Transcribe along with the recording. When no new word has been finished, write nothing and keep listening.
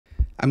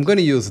I'm going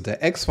to use the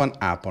X1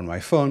 app on my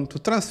phone to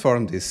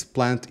transform this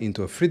plant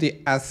into a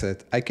 3D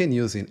asset I can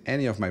use in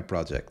any of my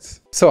projects.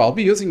 So I'll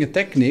be using a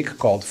technique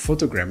called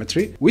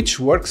photogrammetry, which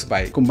works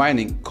by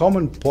combining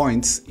common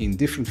points in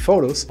different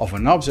photos of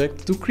an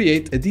object to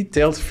create a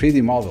detailed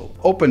 3D model.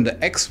 Open the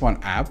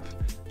X1 app,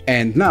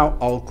 and now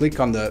I'll click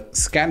on the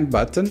scan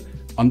button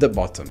on the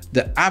bottom.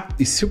 The app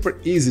is super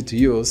easy to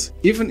use,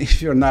 even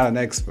if you're not an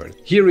expert.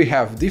 Here we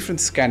have different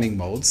scanning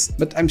modes,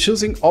 but I'm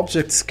choosing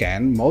object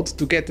scan mode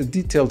to get a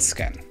detailed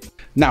scan.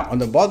 Now on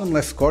the bottom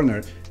left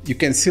corner, you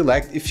can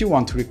select if you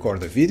want to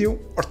record a video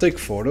or take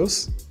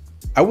photos.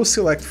 I will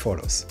select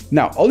photos.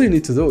 Now all you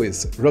need to do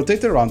is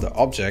rotate around the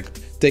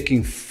object,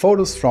 taking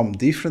photos from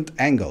different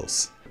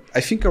angles. I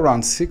think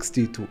around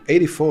 60 to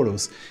 80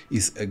 photos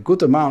is a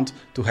good amount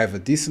to have a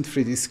decent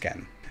 3D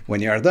scan. When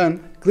you are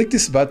done, click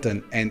this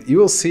button and you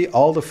will see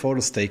all the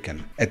photos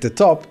taken. At the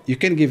top, you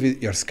can give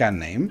it your scan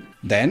name,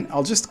 then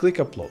I'll just click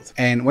upload.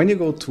 And when you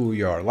go to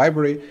your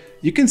library,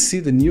 you can see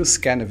the new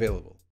scan available.